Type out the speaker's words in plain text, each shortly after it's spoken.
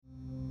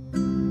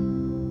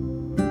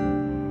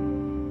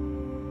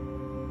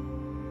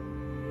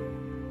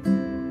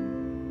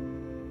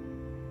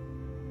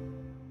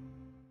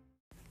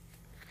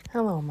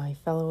Hello, my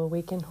fellow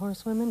awakened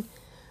horsewomen.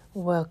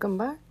 Welcome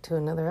back to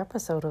another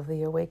episode of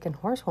the Awakened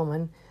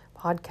Horsewoman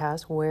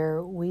podcast,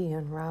 where we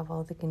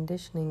unravel the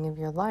conditioning of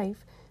your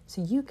life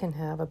so you can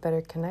have a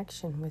better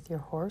connection with your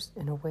horse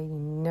in a way you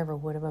never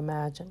would have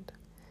imagined.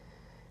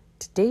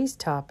 Today's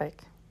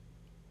topic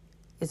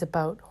is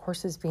about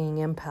horses being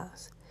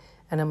empaths,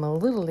 and I'm a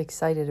little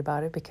excited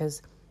about it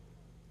because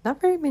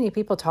not very many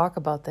people talk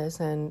about this,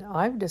 and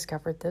I've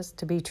discovered this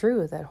to be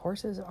true, that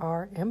horses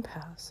are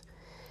empaths.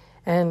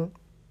 And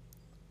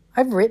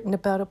I've written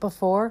about it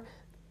before,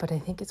 but I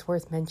think it's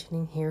worth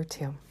mentioning here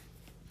too.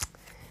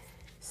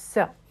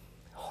 So,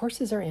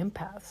 horses are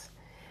empaths,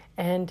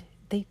 and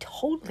they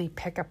totally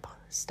pick up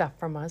stuff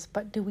from us,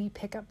 but do we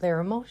pick up their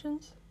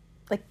emotions?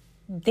 Like,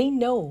 they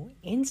know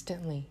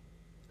instantly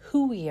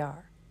who we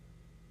are,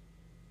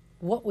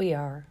 what we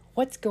are,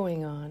 what's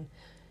going on.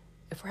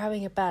 If we're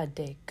having a bad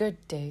day, good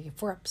day,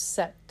 if we're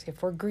upset,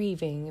 if we're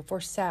grieving, if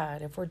we're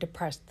sad, if we're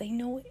depressed, they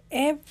know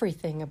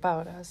everything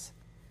about us.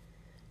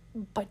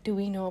 But do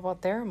we know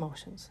about their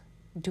emotions?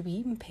 Do we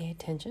even pay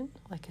attention?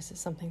 Like, is it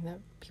something that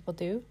people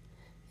do?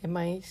 In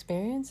my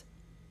experience,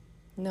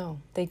 no,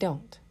 they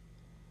don't.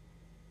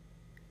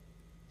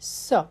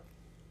 So,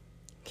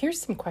 here's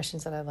some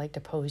questions that I'd like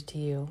to pose to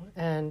you.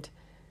 And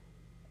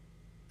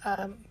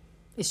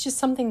it's just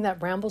something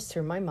that rambles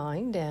through my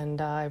mind.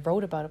 And I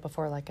wrote about it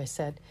before, like I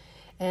said.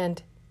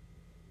 And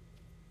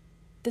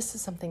this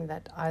is something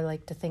that I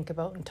like to think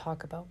about and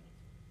talk about.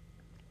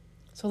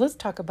 So let's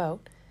talk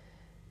about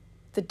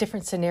the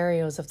different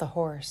scenarios of the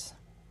horse.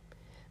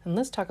 And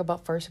let's talk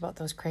about first about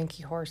those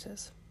cranky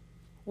horses.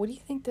 What do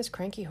you think this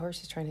cranky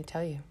horse is trying to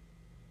tell you?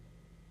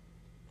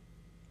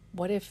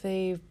 What if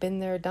they've been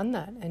there, done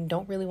that, and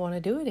don't really want to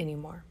do it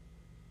anymore?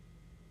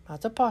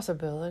 That's a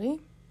possibility.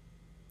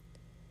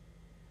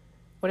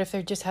 What if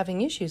they're just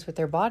having issues with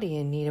their body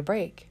and need a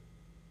break?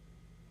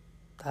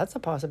 That's a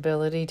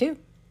possibility too.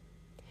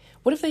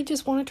 What if they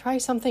just want to try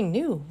something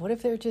new? What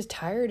if they're just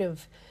tired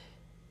of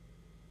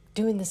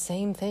doing the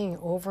same thing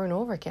over and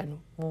over again?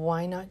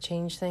 Why not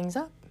change things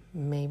up?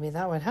 Maybe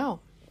that would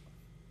help.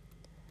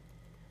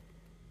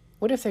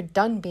 What if they're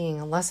done being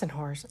a lesson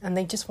horse and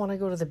they just want to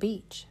go to the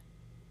beach?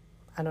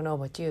 I don't know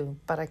about you,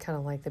 but I kind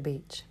of like the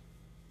beach.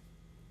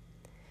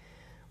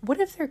 What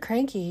if they're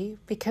cranky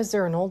because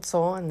they're an old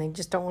soul and they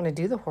just don't want to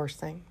do the horse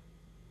thing?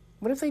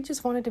 What if they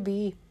just wanted to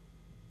be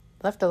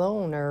left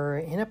alone or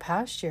in a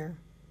pasture?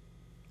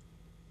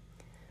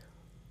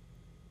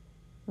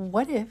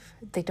 What if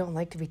they don't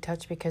like to be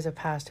touched because of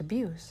past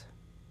abuse?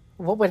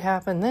 What would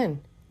happen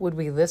then? Would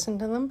we listen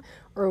to them,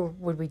 or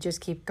would we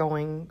just keep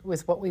going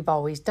with what we've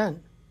always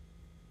done?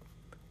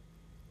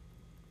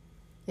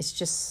 It's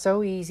just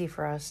so easy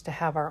for us to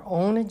have our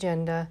own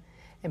agenda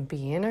and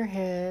be in our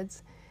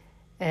heads,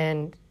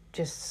 and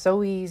just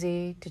so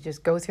easy to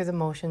just go through the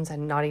motions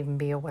and not even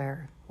be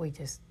aware. We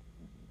just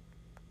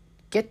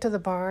get to the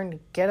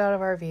barn, get out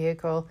of our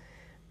vehicle.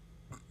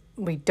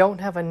 We don't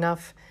have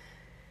enough,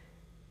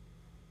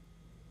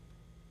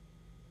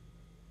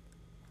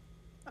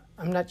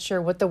 I'm not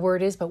sure what the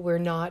word is, but we're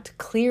not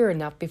clear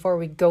enough before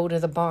we go to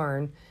the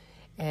barn.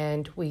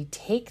 And we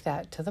take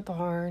that to the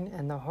barn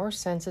and the horse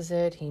senses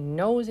it. He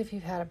knows if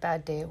you've had a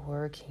bad day at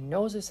work. He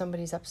knows if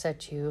somebody's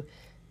upset you.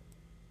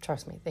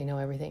 Trust me, they know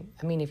everything.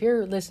 I mean, if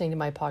you're listening to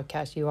my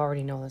podcast, you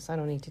already know this. I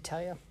don't need to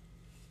tell you.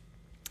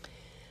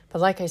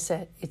 But like I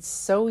said, it's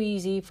so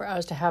easy for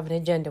us to have an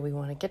agenda. We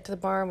want to get to the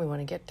barn. We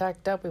want to get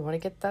tacked up. We want to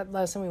get that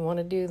lesson. We want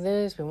to do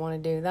this. We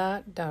want to do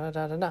that.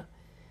 Da-da-da-da-da.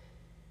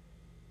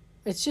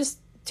 It's just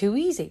too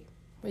easy.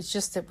 It's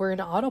just that we're in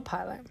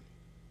autopilot.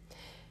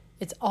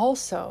 It's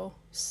also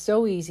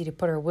so easy to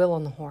put our will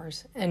on the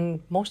horse,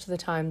 and most of the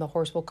time the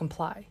horse will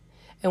comply.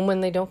 And when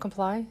they don't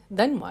comply,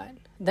 then what?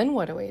 Then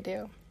what do we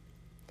do?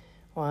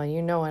 Well,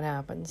 you know what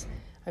happens.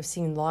 I've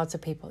seen lots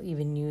of people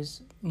even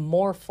use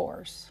more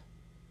force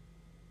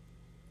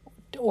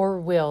or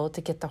will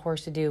to get the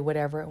horse to do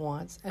whatever it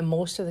wants. And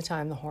most of the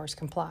time the horse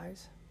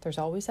complies. There's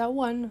always that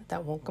one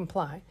that won't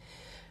comply.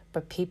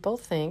 But people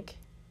think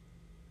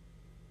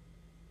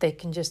they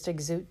can just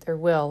exude their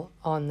will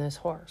on this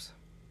horse.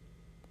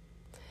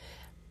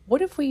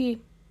 What if we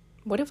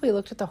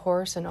looked at the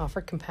horse and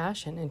offered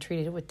compassion and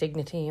treated it with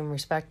dignity and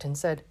respect and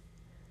said,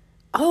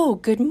 "Oh,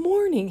 good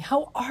morning.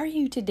 How are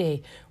you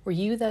today? Were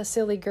you that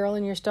silly girl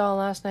in your stall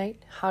last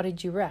night? How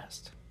did you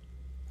rest?"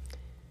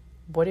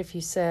 What if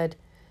you said,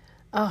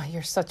 "Oh,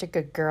 you're such a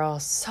good girl,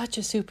 such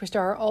a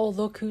superstar. Oh,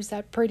 look who's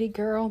that pretty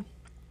girl."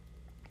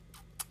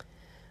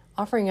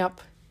 Offering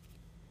up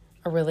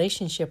a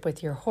relationship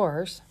with your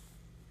horse,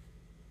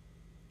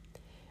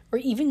 or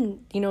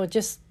even,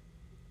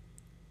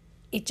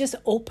 it just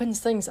opens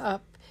things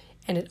up,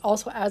 and it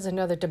also adds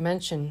another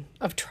dimension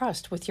of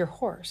trust with your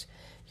horse.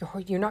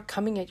 You're not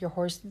coming at your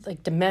horse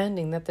like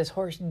demanding that this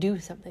horse do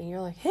something. You're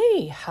like,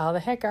 "Hey, how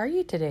the heck are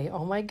you today?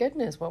 Oh my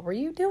goodness, what were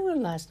you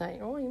doing last night?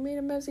 Oh, you made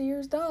a mess of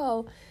your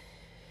stall."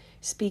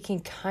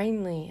 Speaking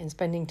kindly and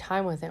spending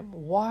time with them,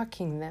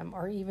 walking them,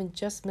 or even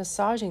just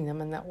massaging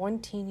them in that one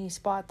teeny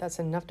spot, that's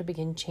enough to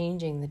begin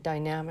changing the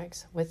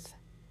dynamics with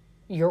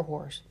your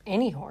horse,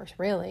 any horse,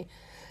 really.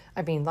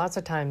 I mean, lots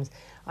of times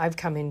I've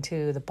come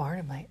into the barn,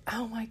 I'm like,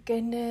 oh my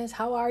goodness,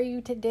 how are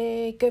you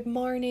today? Good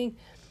morning.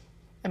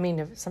 I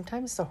mean,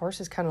 sometimes the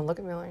horses kind of look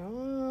at me like,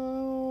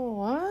 oh,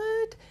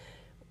 what?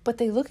 But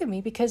they look at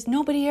me because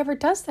nobody ever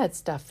does that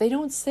stuff. They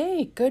don't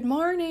say, good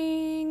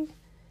morning.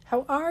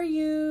 How are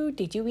you?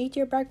 Did you eat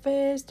your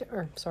breakfast?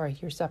 Or, sorry,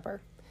 your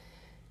supper.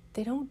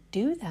 They don't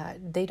do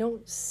that. They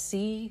don't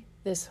see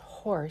this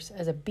horse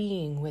as a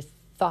being with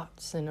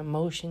thoughts and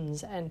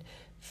emotions and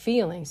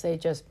feelings. They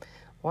just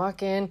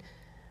walk in,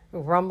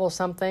 rumble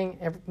something,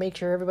 make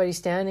sure everybody's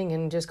standing,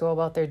 and just go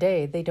about their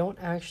day. They don't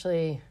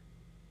actually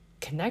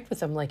connect with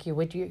them like you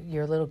would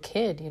your little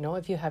kid. You know,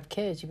 if you have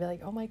kids, you'd be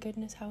like, oh my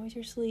goodness, how was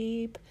your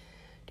sleep?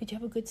 Did you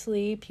have a good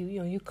sleep?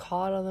 You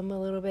coddle them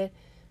a little bit.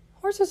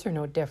 Horses are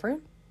no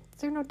different.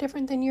 They're no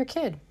different than your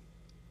kid.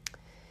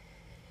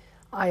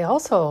 I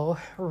also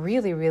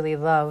really, really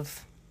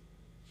love,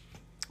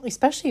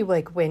 especially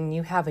like when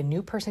you have a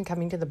new person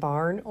coming to the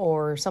barn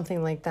or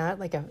something like that,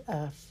 like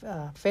a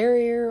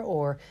farrier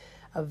or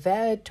a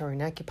vet or an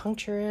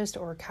acupuncturist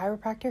or a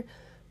chiropractor,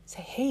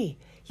 say, hey,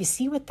 you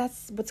see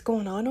what's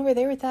going on over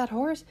there with that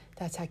horse?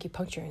 That's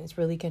acupuncture, and it's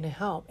really going to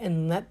help.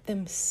 And let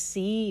them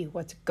see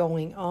what's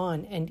going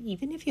on. And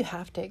even if you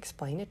have to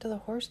explain it to the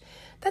horse,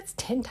 that's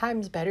 10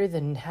 times better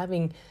than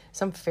having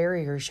some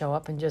farrier show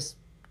up and just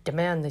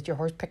demand that your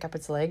horse pick up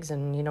its legs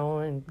and,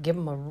 and give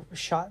them a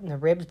shot in the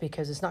ribs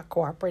because it's not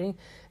cooperating.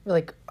 You're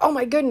like, oh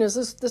my goodness,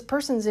 this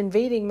person's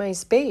invading my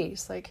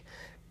space. Like,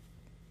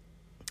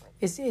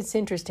 it's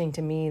interesting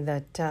to me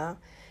that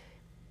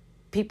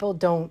people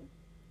don't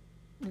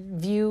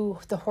view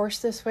the horse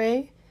this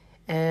way,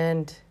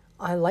 and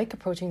I like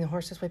approaching the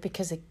horse this way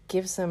because it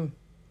gives them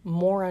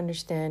more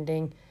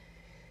understanding.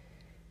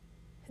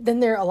 Then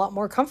they're a lot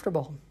more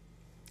comfortable.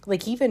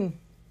 Like even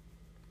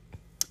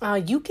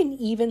you can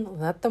even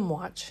let them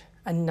watch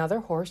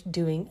another horse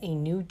doing a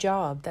new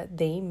job that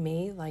they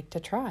may like to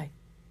try.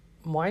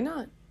 Why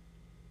not?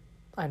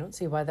 I don't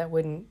see why that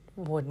wouldn't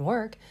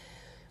work.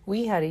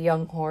 We had a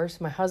young horse,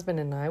 my husband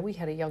and I, we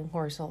had a young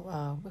horse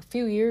a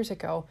few years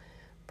ago,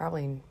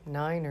 probably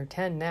 9 or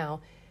 10 now.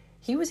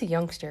 He was a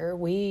youngster.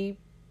 We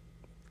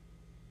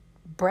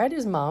bred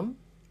his mom,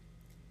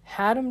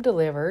 had him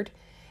delivered,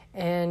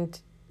 and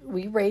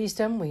we raised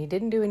him. We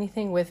didn't do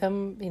anything with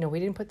him. We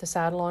didn't put the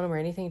saddle on him or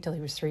anything until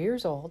he was 3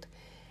 years old.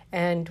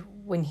 And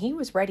when he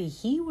was ready,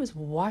 he was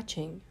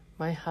watching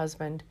my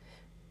husband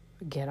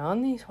get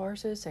on these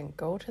horses and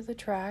go to the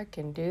track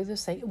and do the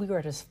same. We were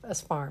at a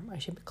farm. I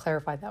should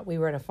clarify that. We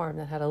were at a farm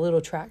that had a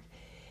little track.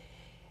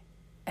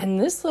 And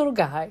this little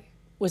guy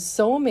was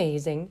so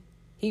amazing.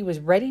 He was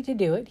ready to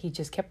do it. He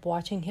just kept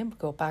watching him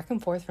go back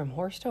and forth from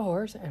horse to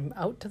horse and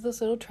out to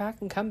this little track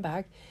and come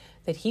back,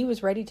 that he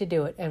was ready to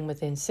do it. And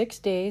within 6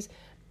 days,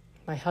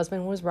 my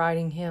husband was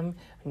riding him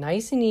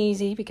nice and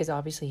easy because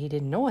obviously he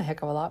didn't know a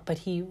heck of a lot, but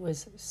he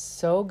was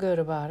so good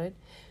about it.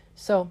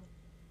 So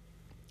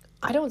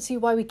I don't see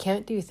why we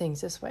can't do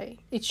things this way.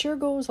 It sure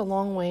goes a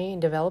long way in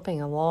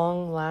developing a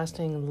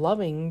long-lasting,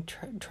 loving,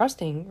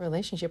 trusting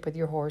relationship with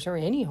your horse, or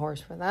any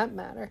horse for that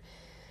matter.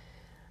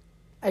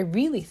 I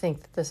really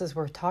think that this is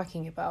worth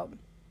talking about,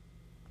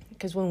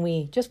 because when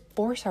we just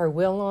force our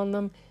will on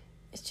them,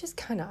 it's just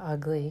kind of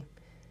ugly.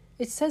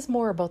 It says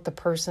more about the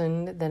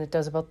person than it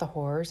does about the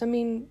horse. I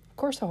mean, of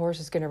course the horse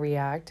is going to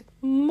react.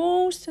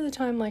 Most of the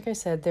time, like I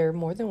said, they're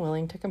more than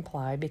willing to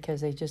comply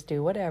because they just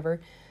do whatever,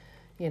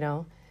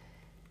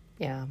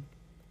 Yeah,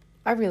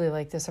 I really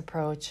like this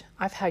approach.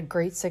 I've had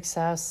great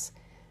success.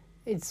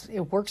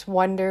 It works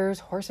wonders.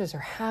 Horses are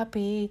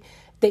happy.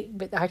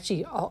 But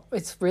actually,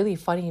 it's really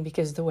funny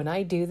because when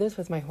I do this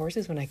with my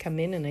horses, when I come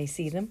in and I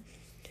see them,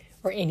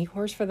 or any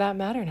horse for that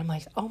matter, and I'm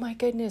like, oh my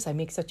goodness, I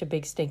make such a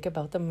big stink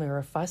about them or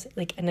a fuss.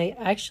 And I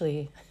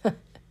actually,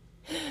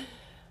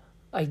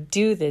 I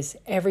do this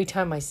every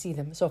time I see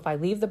them. So if I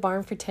leave the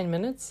barn for 10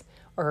 minutes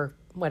or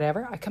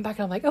whatever, I come back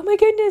and I'm like, oh my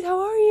goodness, how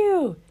are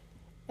you?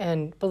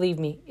 And believe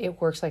me,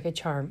 it works like a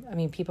charm. I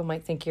mean, people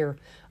might think you're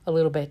a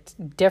little bit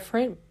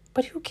different,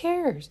 but who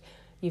cares?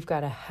 You've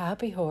got a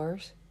happy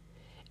horse.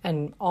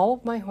 And all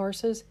of my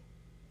horses,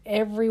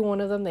 every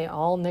one of them, they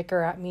all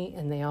nicker at me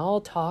and they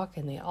all talk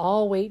and they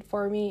all wait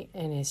for me.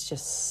 And it's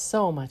just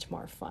so much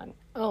more fun.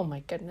 Oh my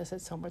goodness,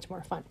 it's so much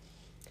more fun.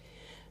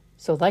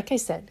 So like I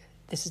said,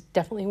 this is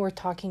definitely worth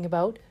talking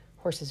about.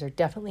 Horses are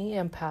definitely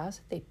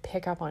empaths. They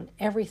pick up on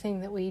everything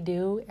that we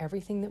do,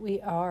 everything that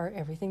we are,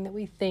 everything that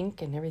we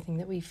think, and everything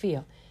that we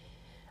feel.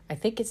 I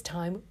think it's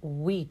time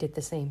we did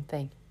the same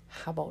thing.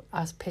 How about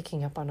us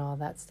picking up on all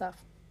that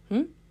stuff?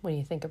 What do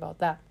you think about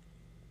that?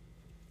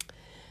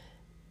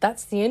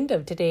 That's the end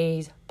of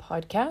today's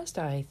podcast.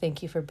 I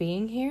thank you for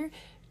being here.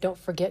 Don't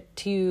forget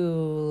to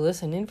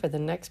listen in for the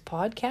next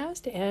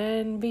podcast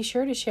and be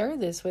sure to share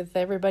this with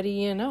everybody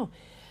you know.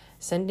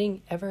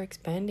 Sending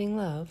ever-expanding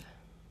love.